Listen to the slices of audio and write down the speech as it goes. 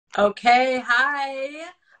Okay, hi.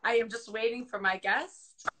 I am just waiting for my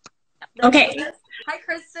guest. There she Okay. is. Hi,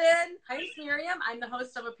 Kristin. Hi, it's Miriam. I'm the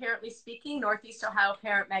host of Apparently Speaking, Northeast Ohio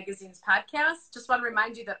Parent Magazine's podcast. Just want to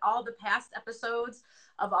remind you that all the past episodes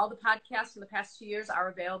of all the podcasts from the past 2 years are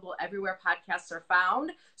available everywhere podcasts are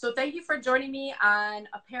found. So thank you for joining me on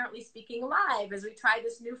Apparently Speaking Live as we try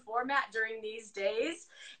this new format during these days.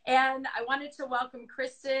 And I wanted to welcome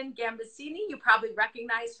Kristin Gambaccini. You probably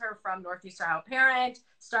recognize her from Northeast Ohio Parent,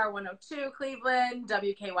 Star 102 Cleveland,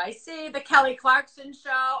 WKYC, The Kelly Clarkson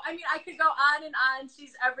Show. I mean, I could go on and on.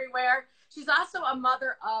 She's everywhere. She's also a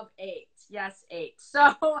mother of 8. Yes, 8.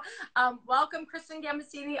 So welcome, Kristin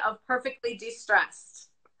Gambaccini of Perfectly Destressed.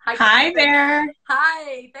 Hi, Hi Kristin. there.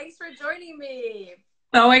 Hi. Thanks for joining me.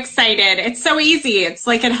 So excited. It's so easy. It's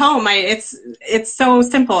like at home. It's so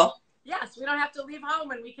simple. Yes, we don't have to leave home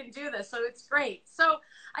and we can do this. So it's great. So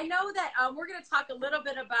I know that we're going to talk a little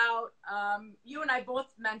bit about, you and I both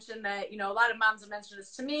mentioned that, a lot of moms have mentioned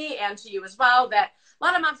this to me and to you as well, that a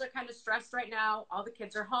lot of moms are kind of stressed right now. All the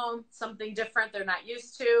kids are home, something different they're not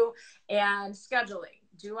used to, and scheduling.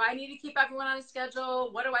 Do I need to keep everyone on a schedule?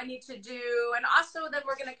 What do I need to do? And also then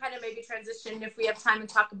we're going to kind of maybe transition if we have time and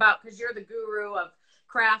talk about, because you're the guru of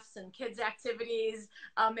crafts and kids activities,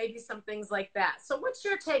 maybe some things like that. So what's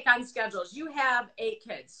your take on schedules? You have 8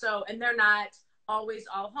 kids, and they're not always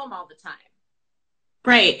all home all the time.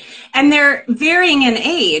 Right. And they're varying in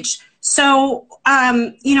age. So,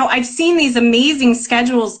 I've seen these amazing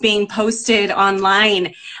schedules being posted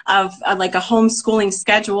online of like a homeschooling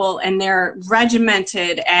schedule, and they're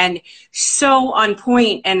regimented and so on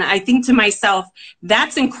point. And I think to myself,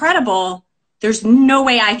 that's incredible. There's no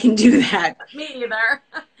way I can do that. Me either.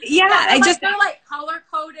 Yeah, They're like color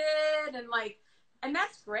coded and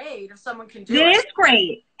that's great if someone can do It it. is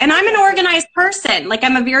great. And I'm an organized person. Like,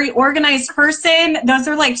 I'm a very organized person. Those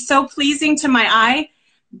are like so pleasing to my eye.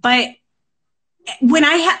 But when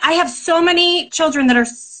I have so many children that are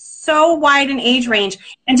so wide in age range,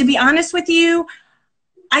 and to be honest with you,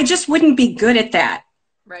 I just wouldn't be good at that.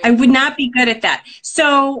 Right. I would not be good at that.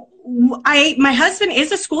 So my husband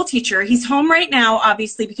is a school teacher. He's home right now,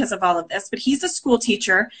 obviously, because of all of this, but he's a school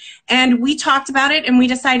teacher. And we talked about it and we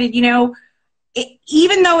decided,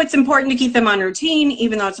 even though it's important to keep them on routine,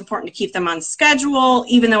 even though it's important to keep them on schedule,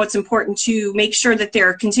 even though it's important to make sure that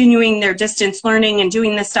they're continuing their distance learning and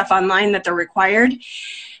doing this stuff online that they're required,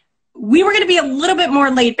 we were going to be a little bit more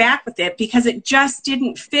laid back with it because it just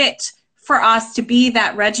didn't fit for us to be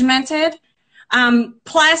that regimented.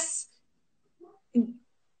 Plus,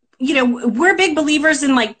 we're big believers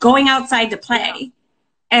in like going outside to play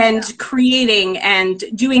and creating and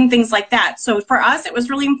doing things like that. So for us, it was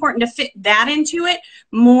really important to fit that into it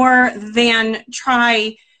more than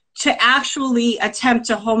try to actually attempt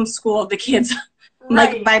to homeschool the kids.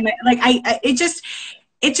 Right.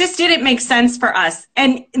 It just didn't make sense for us.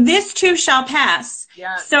 And this too shall pass.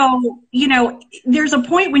 Yeah. So, there's a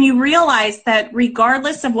point when you realize that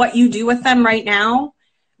regardless of what you do with them right now,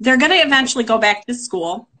 they're going to eventually go back to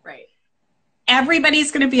school. Right.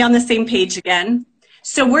 Everybody's going to be on the same page again.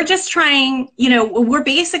 So we're just trying, we're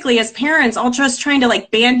basically as parents all just trying to like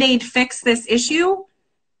Band-Aid fix this issue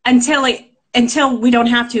until we don't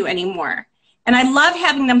have to anymore. And I love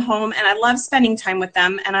having them home and I love spending time with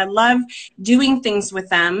them and I love doing things with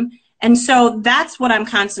them. And so that's what I'm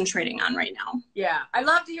concentrating on right now. Yeah, I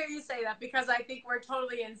love to hear you say that because I think we're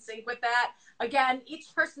totally in sync with that. Again, each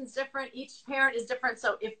person's different. Each parent is different.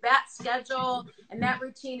 So if that schedule and that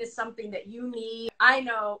routine is something that you need, I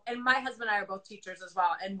know, and my husband and I are both teachers as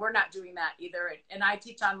well, and we're not doing that either. And I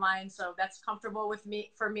teach online, so that's comfortable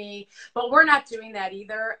for me, but we're not doing that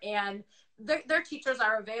either. And their teachers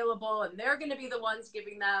are available and they're going to be the ones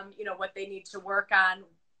giving them, what they need to work on.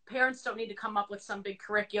 Parents don't need to come up with some big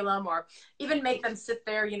curriculum or even make them sit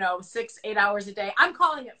there, 6-8 hours a day. I'm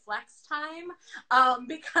calling it flex time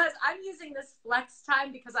because I'm using this flex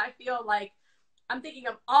time because I feel like I'm thinking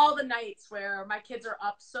of all the nights where my kids are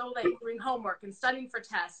up so late doing homework and studying for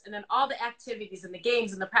tests and then all the activities and the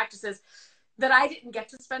games and the practices that I didn't get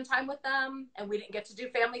to spend time with them and we didn't get to do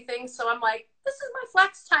family things. So I'm like, this is my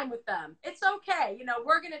flex time with them. It's okay.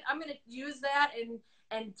 I'm going to use that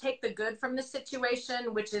and take the good from the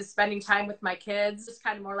situation, which is spending time with my kids. It's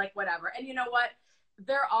kind of more like whatever. And you know what?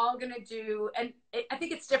 They're all going to do. And I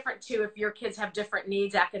think it's different too. If your kids have different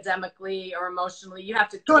needs academically or emotionally, you have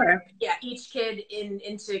to take each kid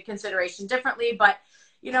into consideration differently. But,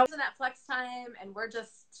 isn't that flex time? And we're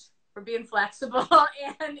being flexible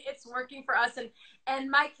and it's working for us.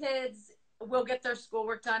 And my kids will get their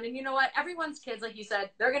schoolwork done. And you know what? Everyone's kids, like you said,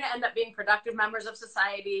 they're going to end up being productive members of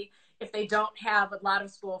society if they don't have a lot of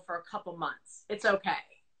school for a couple months. It's okay.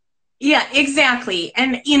 Yeah, exactly.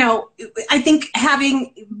 And, you know, I think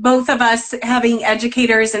having both of us having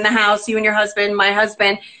educators in the house, you and your husband, my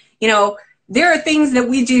husband, you know, there are things that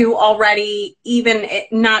we do already, even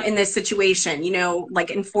not in this situation, you know, like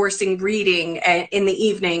enforcing reading in the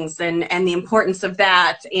evenings and the importance of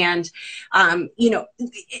that. And, you know,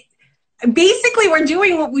 basically we're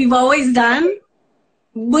doing what we've always done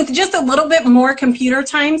with just a little bit more computer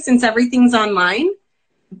time since everything's online.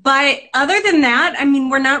 But other than that, I mean,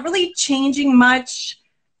 we're not really changing much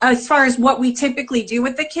as far as what we typically do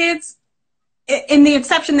with the kids, in the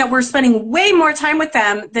exception that we're spending way more time with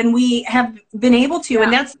them than we have been able to. Yeah.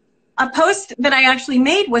 And that's a post that I actually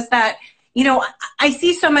made, was that, you know, I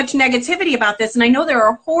see so much negativity about this, and I know there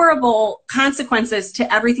are horrible consequences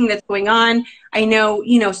to everything that's going on. I know,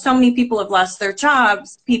 you know, so many people have lost their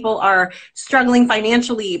jobs. People are struggling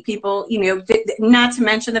financially. People, you know, not to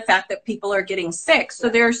mention the fact that people are getting sick. So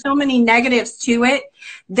there are so many negatives to it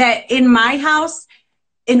that in my house,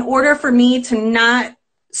 in order for me to not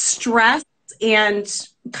stress and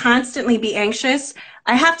constantly be anxious,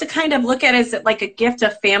 I have to kind of look at it as like a gift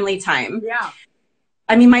of family time. Yeah.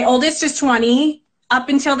 I mean, my oldest is 20. Up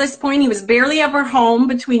until this point, he was barely ever home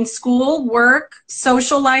between school, work,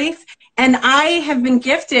 social life. And I have been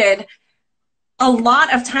gifted a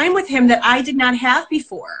lot of time with him that I did not have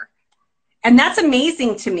before. And that's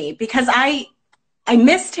amazing to me because I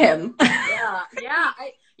missed him. Yeah, yeah.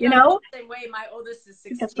 You know? The same way, my oldest is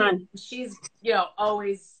 16. That's fun. She's, you know,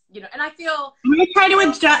 always, you know, and I feel... I'm going to try to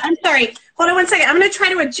adjust. I'm sorry. Hold on one second. I'm going to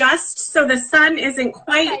try to adjust so the sun isn't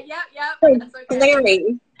quite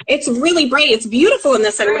glaring. It's really bright. It's beautiful in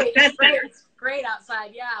the sun. It's great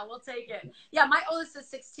outside. Yeah, we'll take it. Yeah, my oldest is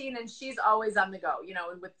 16 and she's always on the go, you know,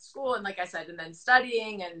 and with school and like I said, and then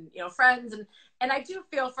studying and, you know, friends. And I do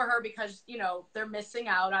feel for her because, you know, they're missing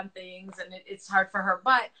out on things and it's hard for her.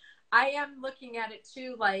 But I am looking at it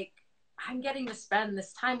too, like, I'm getting to spend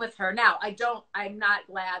this time with her. Now, I'm not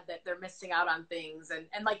glad that they're missing out on things.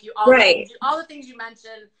 And like you, all the things you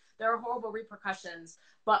mentioned, there are horrible repercussions.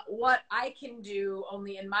 But what I can do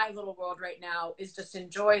only in my little world right now is just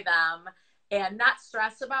enjoy them and not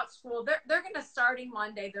stress about school. They're going to, starting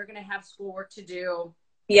Monday, they're going to have schoolwork to do.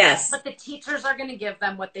 Yes. But the teachers are going to give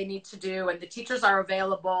them what they need to do, and the teachers are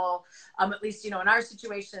available. At least, you know, in our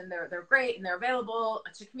situation, they're great and they're available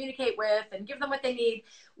to communicate with and give them what they need.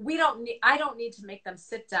 I don't need to make them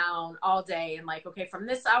sit down all day and like, okay, from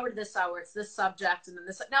this hour to this hour, it's this subject and then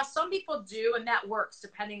this. Now, some people do, and that works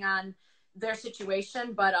depending on their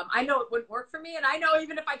situation. But I know it wouldn't work for me, and I know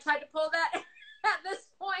even if I tried to pull that at this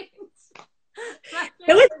point.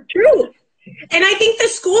 No, it's true. And I think the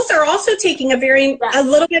schools are also taking a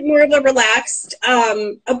little bit more of a relaxed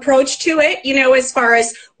approach to it, you know, as far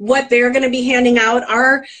as what they're going to be handing out.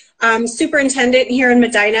 Our superintendent here in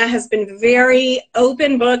Medina has been very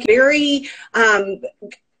open book, very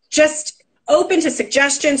just open to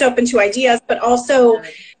suggestions, open to ideas, but also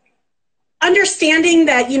understanding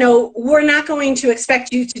that, you know, we're not going to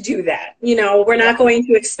expect you to do that. You know, we're not going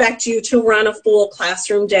to expect you to run a full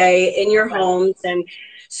classroom day in your homes. And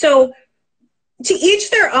so to each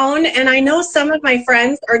their own, and I know some of my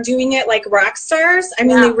friends are doing it like rock stars. I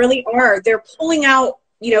mean, they really are. They're pulling out,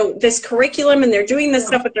 you know, this curriculum and they're doing this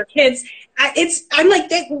stuff with their kids. I'm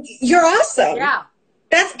like, you're awesome. Yeah.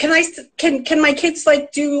 Can my kids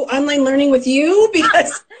like do online learning with you?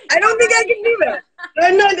 Because I don't think I can do that.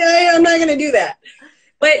 I'm not going to do that.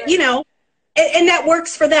 But, you know, and that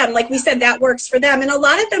works for them. Like we said, that works for them. And a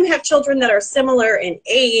lot of them have children that are similar in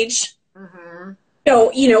age. Mm-hmm.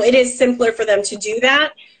 So, you know, it is simpler for them to do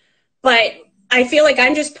that. But I feel like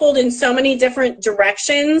I'm just pulled in so many different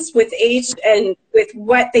directions with age and with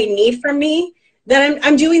what they need from me that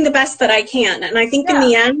I'm doing the best that I can. And I think in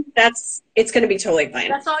the end, it's going to be totally fine.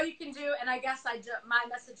 That's all you can do. And I guess my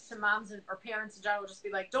message to moms or parents in general will just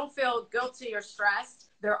be like, don't feel guilty or stressed.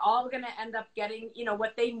 They're all going to end up getting, you know,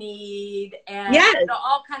 what they need, and it'll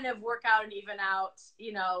all kind of work out and even out,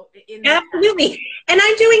 you know. Absolutely. And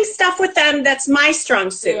I'm doing stuff with them that's my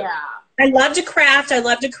strong suit. Yeah. I love to craft. I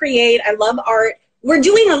love to create. I love art. We're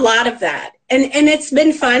doing a lot of that. And it's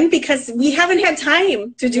been fun because we haven't had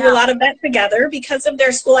time to do a lot of that together because of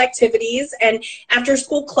their school activities and after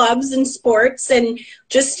school clubs and sports and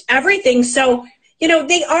just everything. So, you know,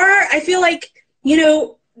 I feel like, you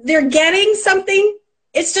know, they're getting something.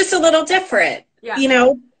 It's just a little different, you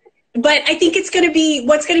know, but I think what's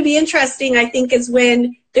going to be interesting, I think, is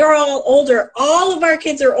when they're all older. All of our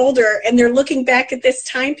kids are older and they're looking back at this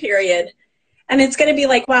time period And it's going to be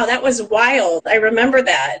like, wow, that was wild. I remember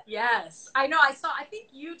that. Yes, I know. I think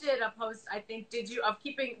you did a post, did you, of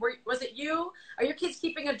keeping, was it you? Are your kids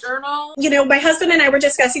keeping a journal? You know, my husband and I were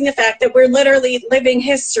discussing the fact that we're literally living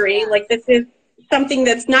history. Yes. Like, this is something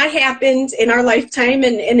that's not happened in our lifetime,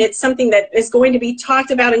 and it's something that is going to be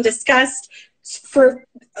talked about and discussed for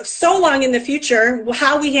so long in the future.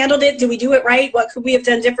 How we handled it, did we do it right, what could we have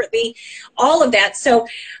done differently, all of that. So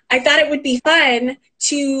I thought it would be fun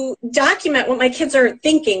to document what my kids are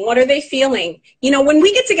thinking. What are they feeling? You know, when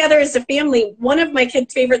we get together as a family, one of my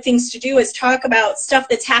kids' favorite things to do is talk about stuff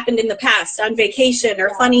that's happened in the past on vacation, or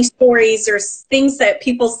funny stories, or things that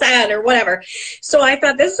people said, or whatever. So I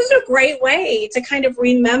thought this was a great way to kind of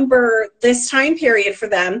remember this time period for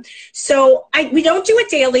them. So we don't do it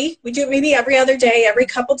daily. We do it maybe every other day, every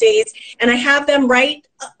couple days. And I have them write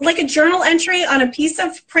like a journal entry on a piece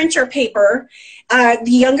of printer paper. The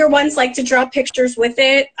younger ones like to draw pictures with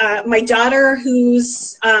it. My daughter,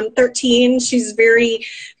 who's 13, she's very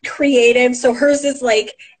creative. So hers is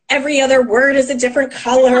like every other word is a different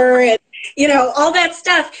color, and, you know, all that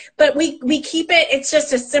stuff. But we keep it. It's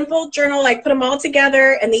just a simple journal. I put them all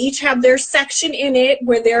together, and they each have their section in it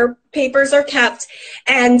where their papers are kept.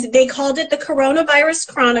 And they called it the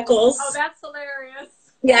Coronavirus Chronicles. Oh, that's hilarious.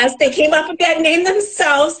 Yes, they came up with that name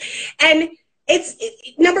themselves. And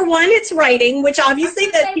number one, it's writing, which obviously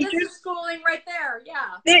the teachers, this is schooling right there.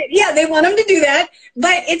 Yeah. They want them to do that.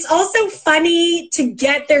 But it's also funny to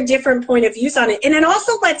get their different point of views on it. And it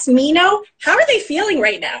also lets me know, how are they feeling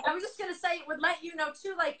right now? I was just going to say, it would let you know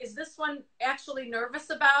too, like, is this one actually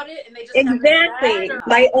nervous about it? And they just exactly.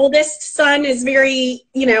 My oldest son is very,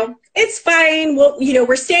 you know, it's fine. Well, you know,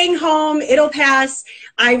 we're staying home. It'll pass.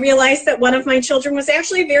 I realized that one of my children was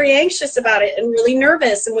actually very anxious about it and really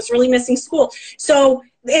nervous and was really missing school. So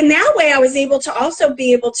in that way, I was able to also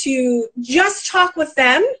be able to just talk with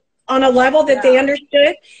them on a level that they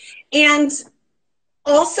understood. And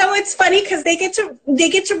also, it's funny because they get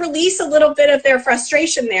to release a little bit of their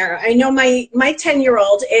frustration there. I know my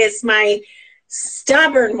 10-year-old is my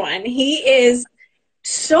stubborn one. He is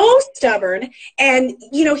so stubborn, and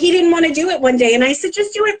you know, he didn't want to do it one day, and I said,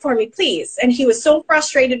 just do it for me, please. And he was so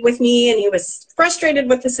frustrated with me, and he was frustrated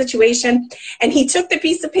with the situation, and he took the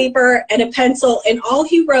piece of paper and a pencil, and all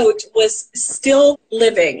he wrote was "still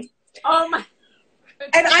living." Oh my goodness.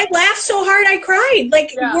 And I laughed so hard I cried. Like,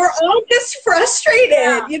 we're all just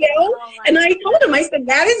frustrated, you know? Oh, and I told him, I said,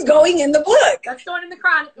 that is going in the book. That's going in the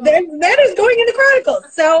Chronicles. That is going in the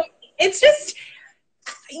Chronicles. So it's just,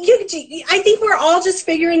 I think we're all just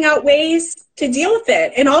figuring out ways to deal with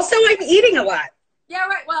it. And also, I'm eating a lot. Yeah,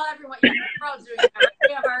 right. Well, everyone, we're all doing that.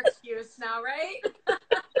 We have our excuse now, right?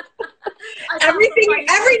 Everything,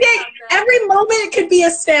 every day, every moment could be a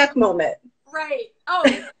snack moment. Right. Oh,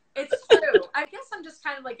 it's true. I guess I'm just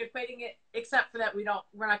kind of like equating it, except for that we're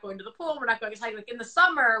not going to the pool. We're not going to like in the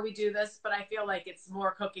summer we do this, but I feel like it's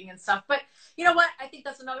more cooking and stuff. But you know what? I think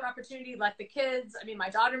that's another opportunity. Let the kids. I mean, my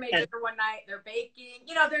daughter made dinner one night. They're baking.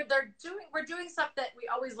 You know, we're doing stuff that we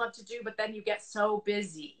always love to do, but then you get so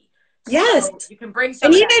busy. Yes. So you can bring some.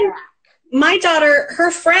 And of that even back. My daughter,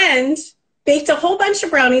 her friend baked a whole bunch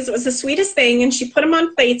of brownies. It was the sweetest thing, and she put them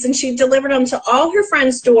on plates and she delivered them to all her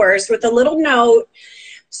friends' doors with a little note.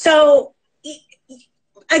 So,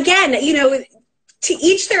 again, you know, to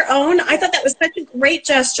each their own. I thought that was such a great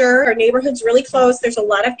gesture. Our neighborhood's really close. There's a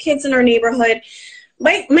lot of kids in our neighborhood.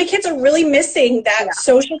 My kids are really missing that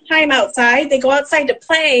social time outside. They go outside to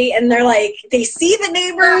play, and they're like, they see the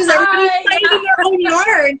neighbors. Everybody's playing in their own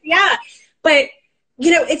yard. Yeah. But,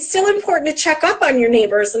 you know, it's still important to check up on your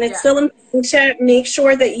neighbors, and it's still important to make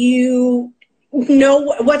sure that you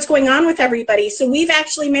know what's going on with everybody. So we've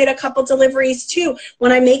actually made a couple deliveries too.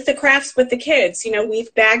 When I make the crafts with the kids, you know,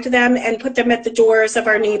 we've bagged them and put them at the doors of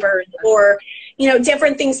our neighbors, or, you know,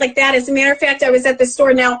 different things like that. As a matter of fact, I was at the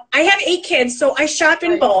store. Now, I have 8 kids, so I shop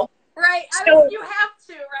in bulk. Right. So, you have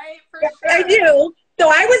to, right? For sure. I do. So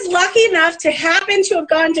I was lucky enough to happen to have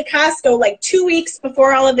gone to Costco like 2 weeks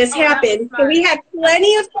before all of this happened. So we had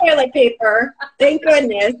plenty of toilet paper. Thank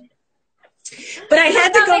goodness. But I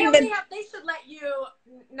had to go to the... They should let you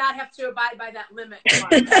not have to abide by that limit.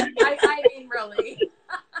 I mean, really.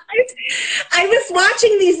 I was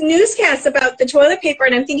watching these newscasts about the toilet paper,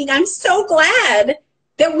 and I'm thinking, I'm so glad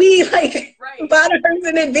that we bought ours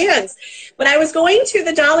in advance. But I was going to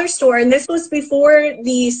the dollar store, and this was before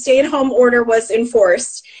the stay-at-home order was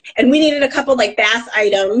enforced, and we needed a couple bath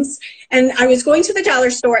items. And I was going to the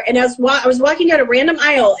dollar store, and I was walking down a random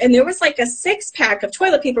aisle, and there was a 6-pack of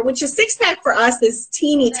toilet paper, which a 6-pack for us is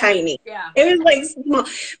teeny tiny. Yeah. It was small.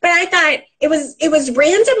 But I thought it was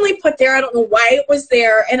randomly put there. I don't know why it was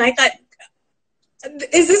there. And I thought,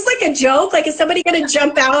 is this like a joke? Like, is somebody going to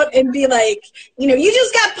jump out and be like, you know, you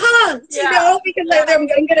just got punked, you know, because I'm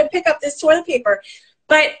going to pick up this toilet paper.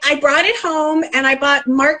 But I brought it home and I bought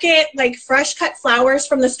market, like fresh cut flowers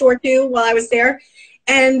from the store too while I was there.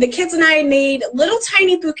 And the kids and I made little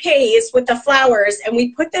tiny bouquets with the flowers, and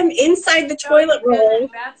we put them inside the toilet roll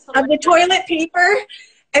of the toilet paper,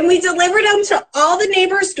 and we delivered them to all the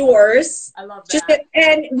neighbors' doors. I love that.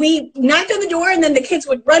 And we knocked on the door, and then the kids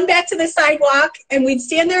would run back to the sidewalk, and we'd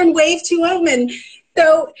stand there and wave to them. And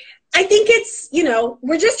so I think it's, you know,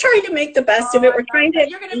 we're just trying to make the best of it. We're trying to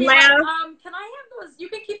You're gonna be laugh. like, can I have those? You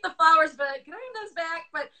can keep the flowers, but can I have those back?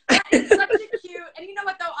 But it's such a cute, and you know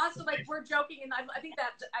what though? Also, like, we're joking, and I think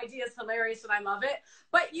that idea is hilarious, and I love it.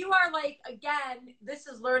 But you are like, again, this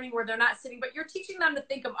is learning where they're not sitting, but you're teaching them to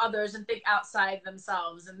think of others and think outside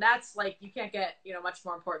themselves, and that's like, you can't get, you know, much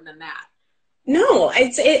more important than that. No,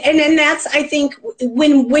 and that's, I think,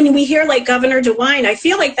 when we hear like Governor DeWine, I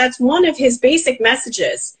feel like that's one of his basic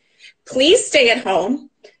messages. Please stay at home.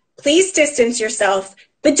 Please distance yourself,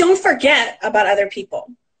 but don't forget about other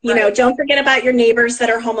people. You know, don't forget about your neighbors that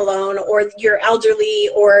are home alone, or your elderly,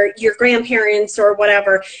 or your grandparents, or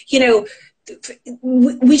whatever. You know,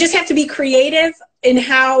 we just have to be creative in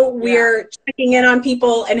how we're checking in on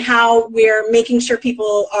people and how we're making sure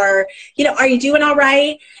people are, you know, are you doing all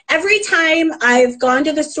right? Every time I've gone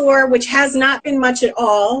to the store, which has not been much at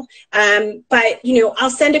all, but, you know,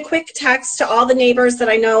 I'll send a quick text to all the neighbors that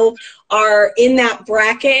I know are in that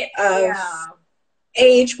bracket of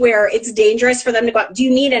age where it's dangerous for them to go out. Do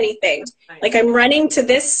you need anything? Like, I'm running to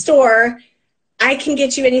this store. I can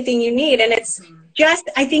get you anything you need. And it's just,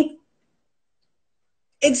 I think,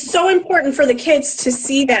 it's so important for the kids to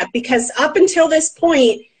see that, because up until this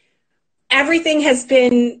point, everything has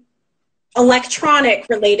been electronic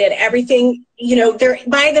related. Everything, you know, they're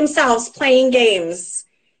by themselves playing games.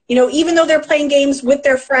 You know, even though they're playing games with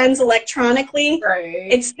their friends electronically,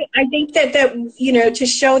 it's, I think that, you know, to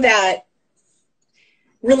show that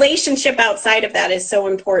relationship outside of that is so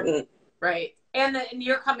important. Right. And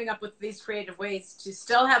you're coming up with these creative ways to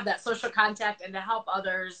still have that social contact and to help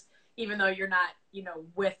others, even though you're not, you know,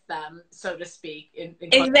 with them, so to speak.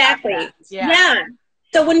 Exactly. Yeah.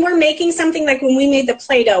 So when we're making something, like when we made the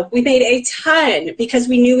Play-Doh, we made a ton because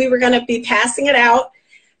we knew we were going to be passing it out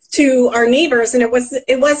to our neighbors. And it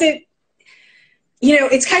wasn't, you know,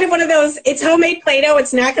 it's kind of one of those, it's homemade Play-Doh.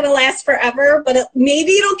 It's not going to last forever, but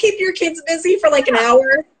maybe it'll keep your kids busy for like an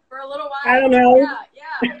hour. For a little while. I don't know.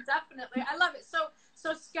 Yeah, definitely. I love it.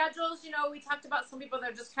 So schedules, you know, we talked about some people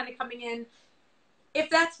that are just kind of coming in. If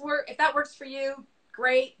that works for you,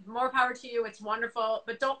 great. More power to you. It's wonderful.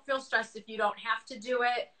 But don't feel stressed if you don't have to do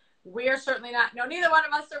it. We're certainly not. No, neither one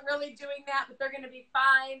of us are really doing that, but they're going to be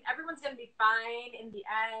fine. Everyone's going to be fine in the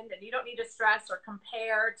end, and you don't need to stress or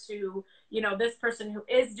compare to, you know, this person who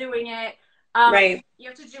is doing it. You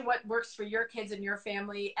have to do what works for your kids and your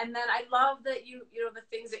family. And then I love that you know, the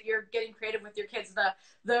things that you're getting creative with your kids,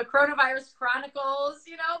 the coronavirus chronicles,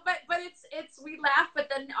 you know, but it's, we laugh, but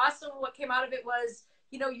then also what came out of it was,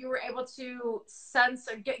 you know, you were able to sense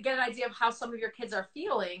or get an idea of how some of your kids are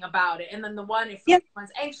feeling about it. And then the one, if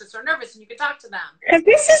someone's anxious or nervous, and you can talk to them. And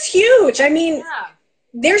this is huge. I mean,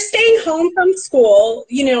 they're staying home from school,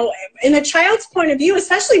 you know, in a child's point of view,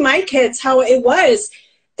 especially my kids, how it was.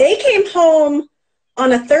 They came home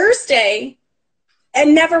on a Thursday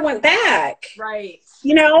and never went back. Right.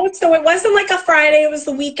 You know, so it wasn't like a Friday, it was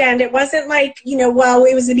the weekend. It wasn't like, you know, well,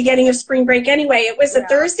 it was the beginning of spring break anyway. It was a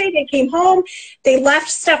Thursday, they came home, they left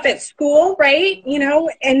stuff at school, right? You know,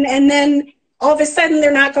 and then all of a sudden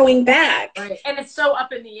they're not going back. Right. And it's so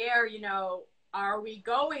up in the air, you know, are we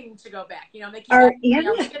going to go back? You know, they keep asking,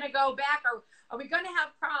 are we going to go back? Or are we going to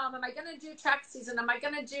have prom? Am I going to do track season? Am I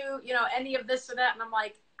going to do, you know, any of this or that? And I'm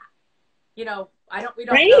like, you know, we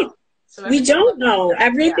don't know. So we don't know.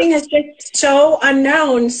 Everything is just so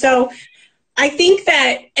unknown. So I think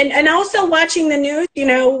that, and also watching the news, you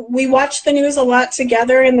know, we watch the news a lot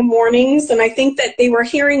together in the mornings, and I think that they were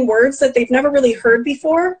hearing words that they've never really heard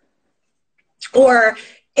before, or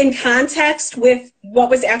in context with what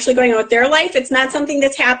was actually going on with their life. It's not something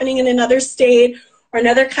that's happening in another state or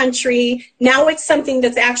another country. Now it's something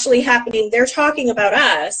that's actually happening. They're talking about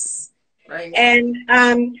us. Right.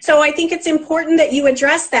 And so I think it's important that you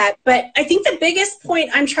address that. But I think the biggest point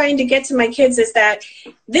I'm trying to get to my kids is that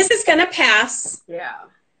this is going to pass. Yeah.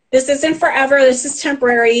 This isn't forever. This is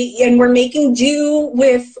temporary. And we're making do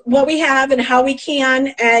with what we have and how we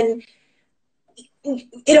can. And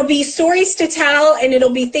it'll be stories to tell, and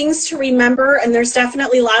it'll be things to remember. And there's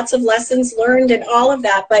definitely lots of lessons learned and all of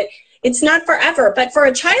that. But it's not forever. But for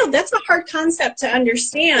a child, that's a hard concept to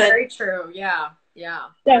understand. Very true. Yeah. Yeah.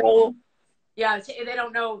 So Yeah, they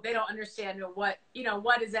don't know, they don't understand what,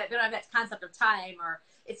 what is that? They don't have that concept of time, or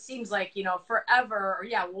it seems like, forever, or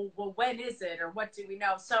yeah, well, when is it, or what do we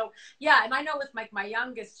know? So yeah, and I know with my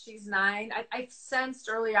youngest, she's 9. I sensed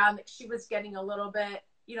early on that she was getting a little bit,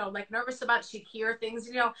 like nervous about, she'd hear things,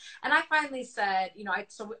 and I finally said,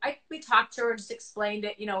 we talked to her, just explained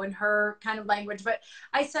it, in her kind of language. But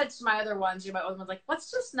I said to my other ones, my other ones, like, let's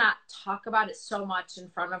just not talk about it so much in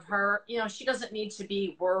front of her. She doesn't need to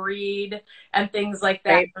be worried and things like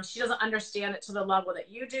that. Right. She doesn't understand it to the level that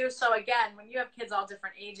you do. So again, when you have kids all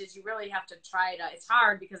different ages, you really have to try to, it's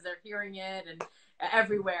hard because they're hearing it and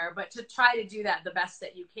everywhere, but to try to do that the best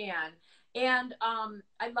that you can. And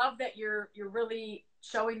I love that you're really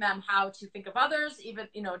showing them how to think of others, even,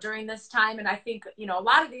 during this time. And I think, a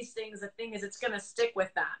lot of these things, the thing is, it's going to stick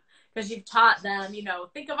with them because you've taught them,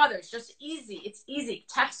 think of others, just easy. It's easy.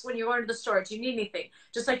 Text when you go to the store. Do you need anything?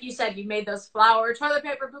 Just like you said, you made those flower, toilet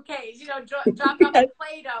paper bouquets, drop off the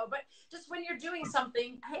Play-Doh. But just when you're doing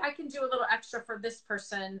something, hey, I can do a little extra for this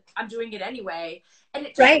person. I'm doing it anyway. And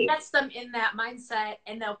it just gets them in that mindset,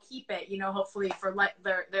 and they'll keep it, hopefully for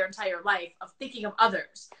their entire life of thinking of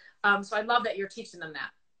others. So I love that you're teaching them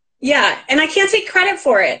that. Yeah, and I can't take credit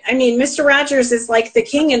for it. I mean, Mr. Rogers is like the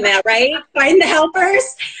king in that, right? Find the helpers.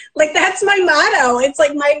 Like, that's my motto. It's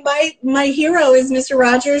like my hero is Mr.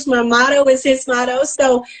 Rogers. My motto is his motto.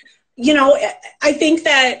 So, I think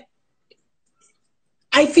that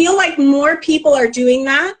I feel like more people are doing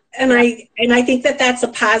that, and I think that that's a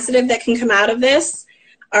positive that can come out of this.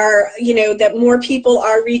 That more people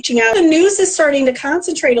are reaching out. The news is starting to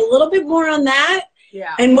concentrate a little bit more on that.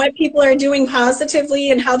 Yeah. And what people are doing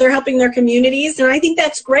positively and how they're helping their communities. And I think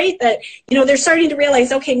that's great that, they're starting to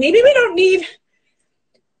realize, okay, maybe we don't need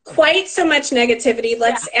quite so much negativity.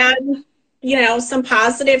 Let's add, some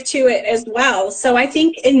positive to it as well. So I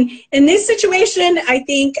think in this situation, I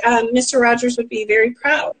think Mr. Rogers would be very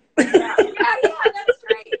proud. Yeah, that's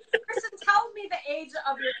great. Kristin, tell me the age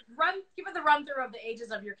of give me the run through of the ages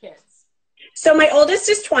of your kids. So my oldest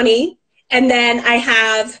is 20, and then I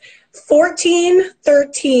have 14,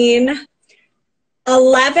 13,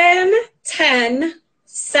 11, 10,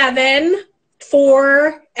 7,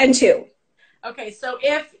 4, and 2. Okay, so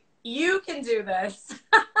if you can do this,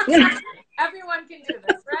 everyone can do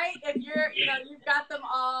this, right? If you're, you've got them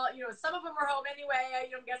all, some of them are home anyway,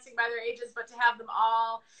 I'm guessing by their ages, but to have them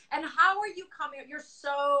all. And how are you coming? You're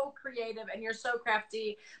so creative and you're so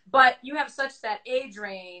crafty, but you have such that age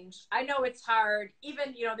range. I know it's hard.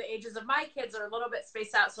 Even, the ages of my kids are a little bit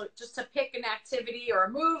spaced out. So just to pick an activity or a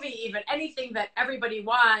movie, even anything that everybody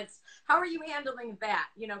wants, how are you handling that?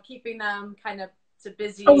 Keeping them kind of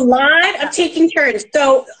busy. A lot of taking turns.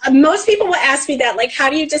 So most people will ask me that, like,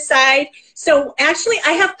 how do you decide? So actually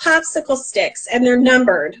I have popsicle sticks and they're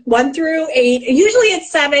numbered 1 through 8. Usually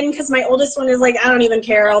it's 7 because my oldest one is like, I don't even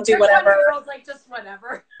care. I'll do whatever. Like, just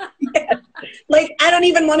whatever. Yeah. Like, I don't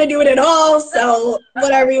even want to do it at all. So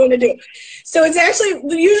whatever you want to do. So it's actually,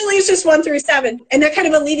 usually it's just 1 through 7. And that kind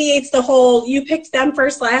of alleviates the whole, you picked them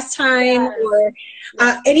first last time or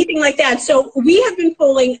anything like that. So we have been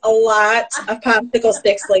pulling a lot of popsicle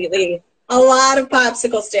sticks lately. A lot of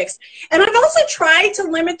popsicle sticks. And I've also tried to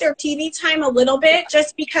limit their TV time a little bit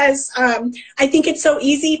just because I think it's so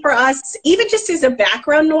easy for us, even just as a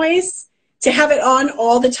background noise, to have it on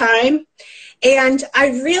all the time. And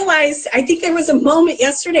I realized, I think there was a moment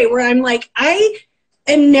yesterday where I'm like, I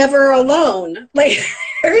am never alone. Like,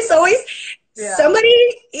 there's always somebody,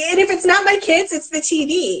 and if it's not my kids, it's the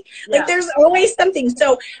TV. Like, there's always something.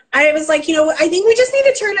 So I was like, I think we just need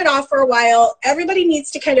to turn it off for a while. Everybody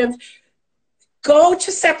needs to kind of go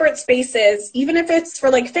to separate spaces, even if it's for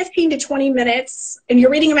like 15 to 20 minutes, and you're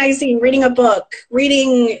reading a magazine, reading a book,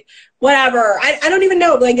 reading whatever. I don't even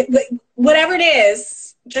know, like whatever it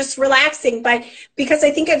is, just relaxing. But because I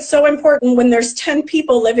think it's so important when there's 10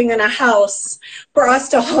 people living in a house for us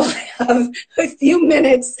to all have a few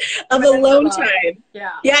minutes of alone time.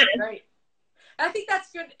 Yeah. Right. I think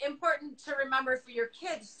that's good, important to remember for your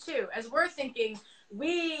kids too. As we're thinking,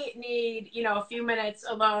 we need, a few minutes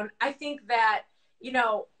alone. I think that,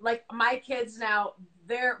 like my kids now,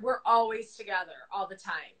 we're always together all the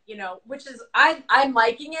time, which is, I'm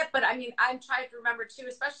liking it, but I mean, I'm trying to remember too,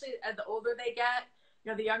 especially as the older they get,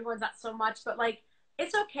 the younger ones, not so much, but like,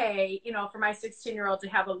 it's okay, for my 16-year-old to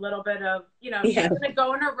have a little bit of, she's going to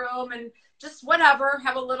go in her room and just whatever,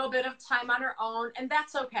 have a little bit of time on her own. And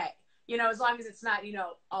that's okay. As long as it's not,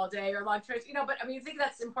 all day or long trips, but I mean, I think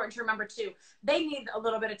that's important to remember too. They need a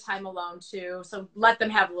little bit of time alone too. So let them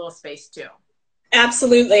have a little space too.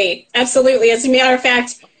 Absolutely. Absolutely. As a matter of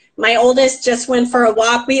fact, My oldest just went for a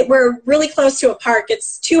walk. We're really close to a park.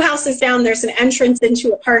 It's 2 houses down. There's an entrance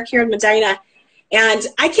into a park here in Medina. And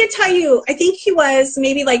I can't tell you, I think he was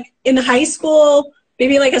maybe like in high school,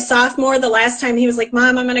 maybe like a sophomore, the last time he was like,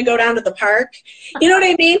 Mom, I'm going to go down to the park. You know what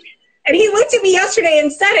I mean? And he looked at me yesterday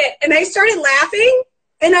and said it. And I started laughing.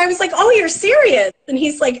 And I was like, oh, you're serious? And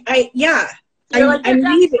he's like, yeah, I'm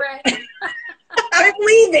leaving. I'm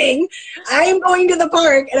leaving. I'm going to the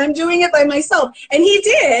park and I'm doing it by myself. And he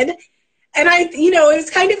did. And it was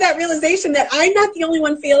kind of that realization that I'm not the only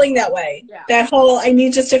one feeling that way. Yeah. That whole, I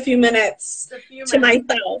need just a few minutes to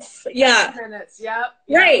myself. Yeah. Minutes. Yep.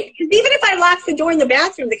 Right. Because even if I lock the door in the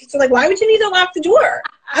bathroom, the kids are like, why would you need to lock the door?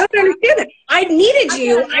 I don't understand it. I needed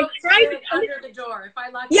you. I tried to under the door. If I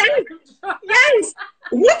lock the door. Yes.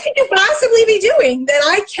 What could you possibly be doing that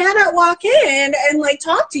I cannot walk in and like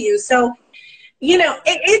talk to you? So,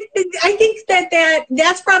 I think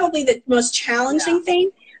that's probably the most challenging thing.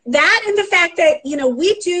 That and the fact that,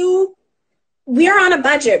 we are on a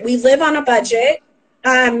budget. We live on a budget.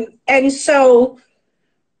 And so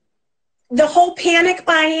the whole panic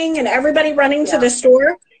buying and everybody running to the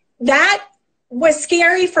store, that was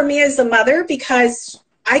scary for me as a mother because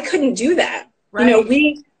I couldn't do that. Right.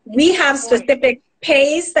 We have specific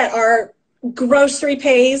pays that are grocery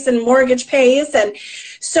pays and mortgage pays. And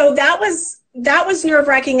so that was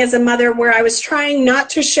nerve-wracking as a mother, where I was trying not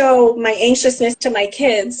to show my anxiousness to my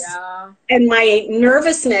kids and my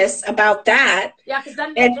nervousness about that. Yeah, because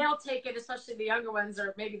then they'll take it, especially the younger ones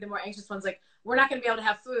or maybe the more anxious ones, like, we're not going to be able to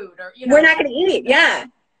have food, or, we're not going to eat, yeah.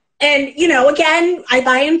 And, again, I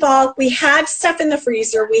buy in bulk. We had stuff in the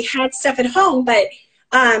freezer. We had stuff at home. But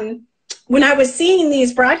when I was seeing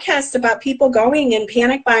these broadcasts about people going and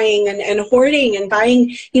panic buying and hoarding and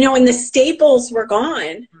buying, and the staples were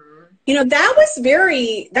gone, that was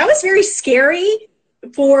very scary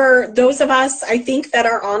for those of us, I think, that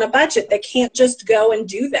are on a budget that can't just go and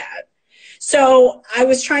do that. So I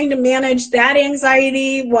was trying to manage that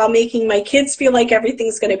anxiety while making my kids feel like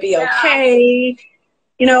everything's going to be okay.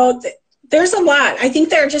 There's a lot. I think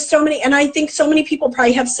there are just so many, and I think so many people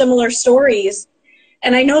probably have similar stories.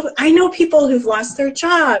 And I know people who've lost their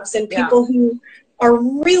jobs and people who are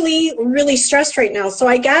really, really stressed right now. So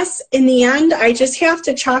I guess in the end, I just have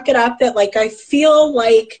to chalk it up that, like, I feel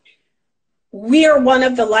like we are one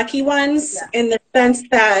of the lucky ones in the sense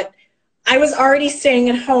that I was already staying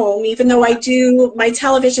at home, even though I do my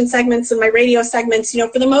television segments and my radio segments.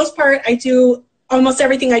 For the most part, I do almost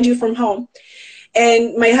everything I do from home.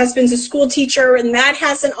 And my husband's a school teacher, and that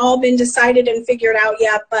hasn't all been decided and figured out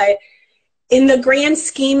yet. But in the grand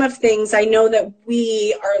scheme of things, I know that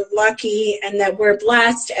we are lucky and that we're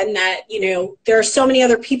blessed, and that, there are so many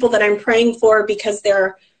other people that I'm praying for because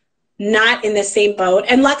they're not in the same boat.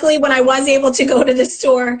 And luckily, when I was able to go to the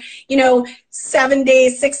store,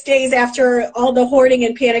 6 days after all the hoarding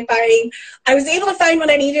and panic buying, I was able to find what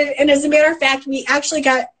I needed. And as a matter of fact, we actually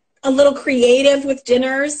got a little creative with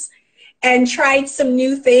dinners and tried some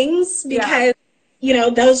new things because,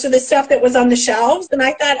 those are the stuff that was on the shelves. And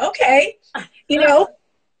I thought, okay,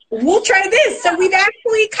 we'll try this. So we've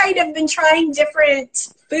actually kind of been trying different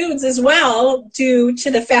foods as well, due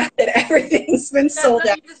to the fact that everything's been sold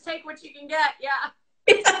out. You just take what you can get,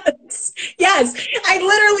 Yes. I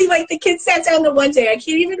literally, the kids sat down the one day. I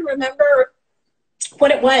can't even remember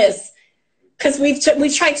what it was because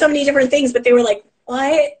we've tried so many different things, but they were like,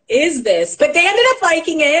 what is this? But they ended up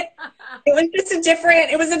liking it. It was just a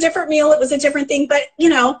different meal. It was a different thing. But,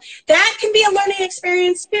 that can be a learning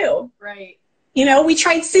experience too. Right. We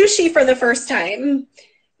tried sushi for the first time,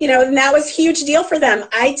 and that was a huge deal for them.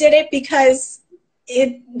 I did it because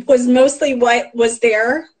it was mostly what was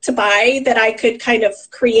there to buy that I could kind of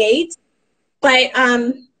create. But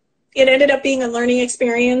it ended up being a learning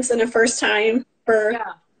experience and a first time for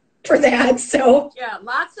that. So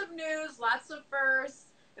lots of news, lots of firsts.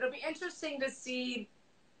 It'll be interesting to see,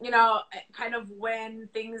 kind of when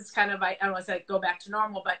things kind of, I don't want to say go back to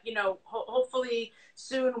normal, but, hopefully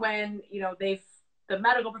soon when, the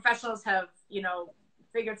medical professionals have,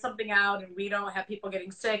 figured something out and we don't have people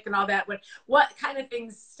getting sick and all that, what kind of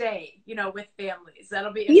things stay, with families.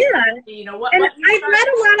 That'll be interesting. What I've read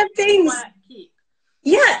a lot of things.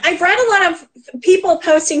 Yeah, I've read a lot of people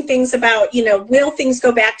posting things about, will things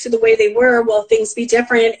go back to the way they were? Will things be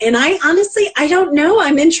different? And I don't know.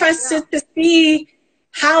 I'm interested to see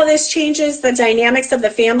how this changes the dynamics of the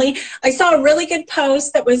family. I saw a really good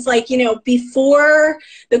post that was like, before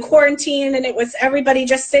the quarantine, and it was everybody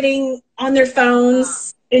just sitting on their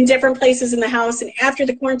phones in different places in the house, and after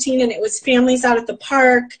the quarantine, and it was families out at the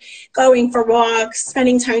park, going for walks,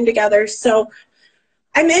 spending time together. So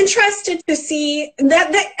I'm interested to see and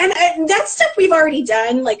that's stuff we've already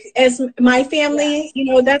done, like as my family, you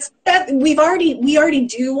know, we already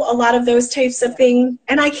do a lot of those types of things.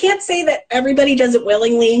 And I can't say that everybody does it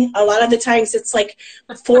willingly. A lot of the times it's like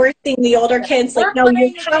forcing the older kids, like, no,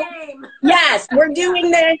 yes, we're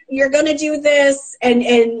doing this, you're going to do this. And,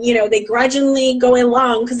 you know, they grudgingly go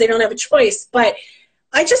along because they don't have a choice. But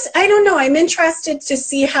I don't know. I'm interested to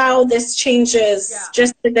see how this changes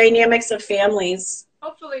just the dynamics of families.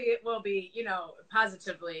 Hopefully it will be, you know,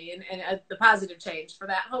 positively and the positive change for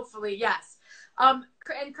that. Hopefully, yes. And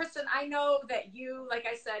Kristin, I know that you, like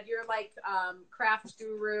I said, you're like craft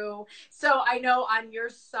guru. So I know on your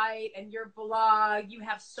site and your blog, you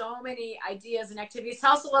have so many ideas and activities.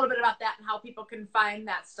 Tell us a little bit about that and how people can find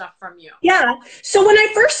that stuff from you. Yeah. So when I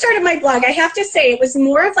first started my blog, I have to say it was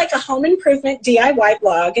more of like a home improvement DIY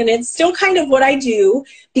blog. And it's still kind of what I do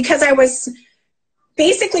because I was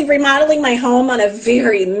basically remodeling my home on a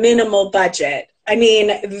very minimal budget. I mean,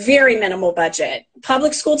 very minimal budget.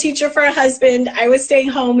 Public school teacher for a husband. I was staying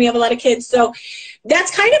home. We have a lot of kids. So that's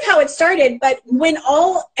kind of how it started. But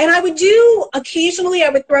and I would do, occasionally I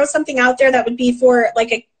would throw something out there that would be for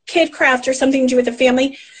like a kid craft or something to do with the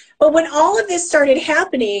family. But when all of this started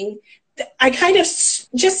happening, I kind of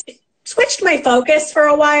just switched my focus for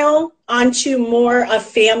a while onto more of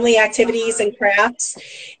family activities and crafts.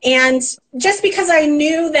 And just because I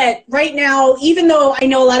knew that right now, even though I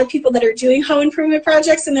know a lot of people that are doing home improvement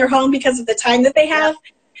projects in their home because of the time that they have,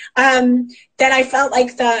 that I felt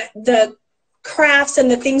like the crafts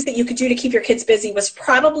and the things that you could do to keep your kids busy was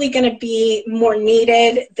probably going to be more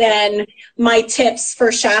needed than my tips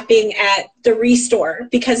for shopping at the Restore,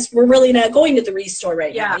 because we're really not going to the Restore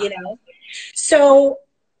right now, you know? So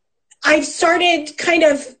I started kind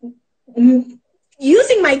of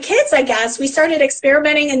using my kids, I guess. We started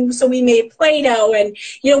experimenting, and so we made Play-Doh, and,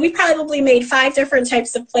 you know, we probably made 5 different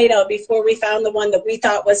types of Play-Doh before we found the one that we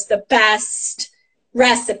thought was the best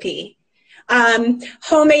recipe.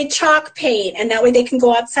 Homemade chalk paint, and that way they can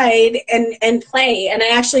go outside and play. And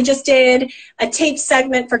I actually just did a taped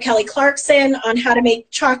segment for Kelly Clarkson on how to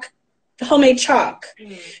make homemade chalk.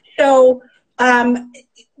 So,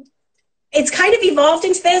 it's kind of evolved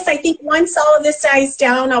into this. I think once all of this dies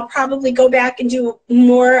down, I'll probably go back and do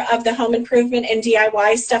more of the home improvement and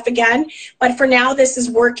DIY stuff again. But for now, this is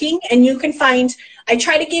working. And you can find, I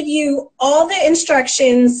try to give you all the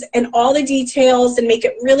instructions and all the details and make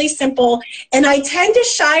it really simple. And I tend to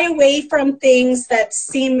shy away from things that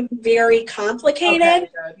seem very complicated.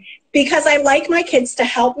 Because I like my kids to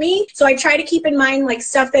help me. So I try to keep in mind like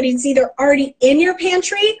stuff that is either already in your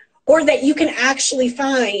pantry or that you can actually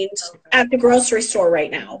find at the grocery store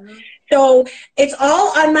right now. So it's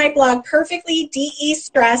all on my blog,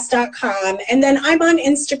 perfectlydestressed.com. And then I'm on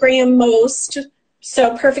Instagram most,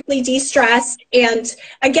 so Perfectly Destressed. And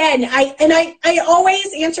again, I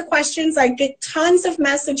always answer questions. I get tons of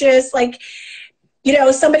messages like, you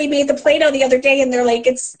know, somebody made the Play-Doh the other day and they're like,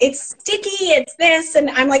 it's sticky, it's this.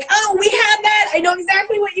 And I'm like, oh, we have that. I know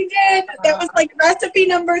exactly what you did. That was like recipe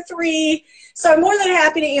number 3. So I'm more than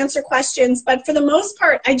happy to answer questions. But for the most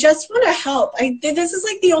part, I just want to help. This is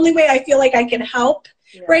like the only way I feel like I can help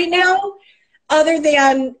right now, other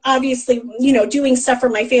than obviously, you know, doing stuff for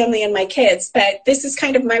my family and my kids. But this is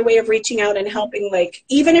kind of my way of reaching out and helping, like,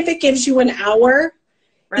 even if it gives you an hour,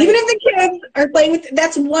 even if the kids are playing with,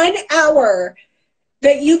 that's 1 hour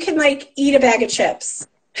that you can like eat a bag of chips.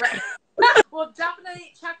 Well,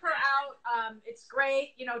 definitely check her out. It's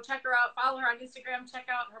great. You know, check her out. Follow her on Instagram. Check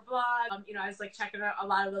out her blog. You know, I was like checking out a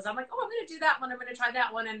lot of those. I'm like, oh, I'm going to do that one. I'm going to try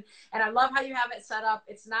that one. And I love how you have it set up.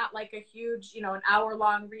 It's not like a huge, you know, an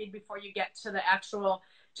hour-long read before you get to the actual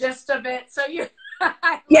gist of it. So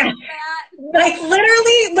I love that. Like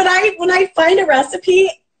literally, when I find a recipe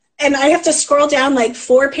and I have to scroll down like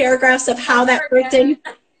 4 paragraphs of how that person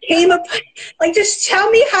came up, like, just tell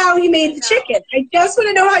me how you made the chicken. I just want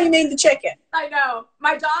to know how you made the chicken. I know.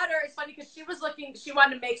 My daughter, it's funny because she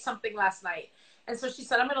wanted to make something last night. And so she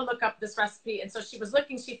said, I'm going to look up this recipe. And so she was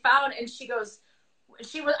looking, she found, and she goes,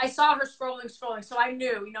 I saw her scrolling. So I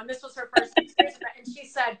knew, you know, and this was her first experience. And she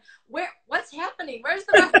said, what's happening? Where's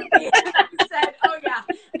the recipe? And I said, oh yeah,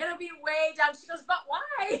 it'll be way down. She goes, but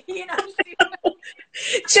why? You know,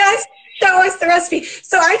 just show us the recipe.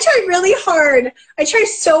 So I try really hard. I try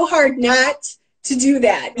so hard not to do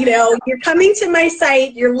that. You know, you're coming to my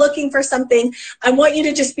site, you're looking for something. I want you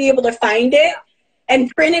to just be able to find it and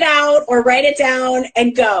print it out or write it down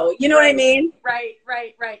and go. You know what I mean? Right.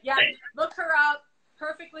 Yeah. Look her up.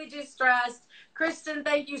 Perfectly Destressed. Kristin,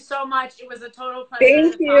 thank you so much. It was a total pleasure.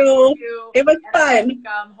 Thank you. It was fun. I think,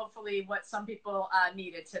 hopefully what some people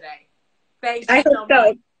needed today. Thanks I so hope so.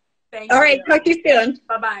 much. Thank All you. right. Talk to you soon.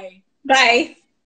 Bye-bye. Bye.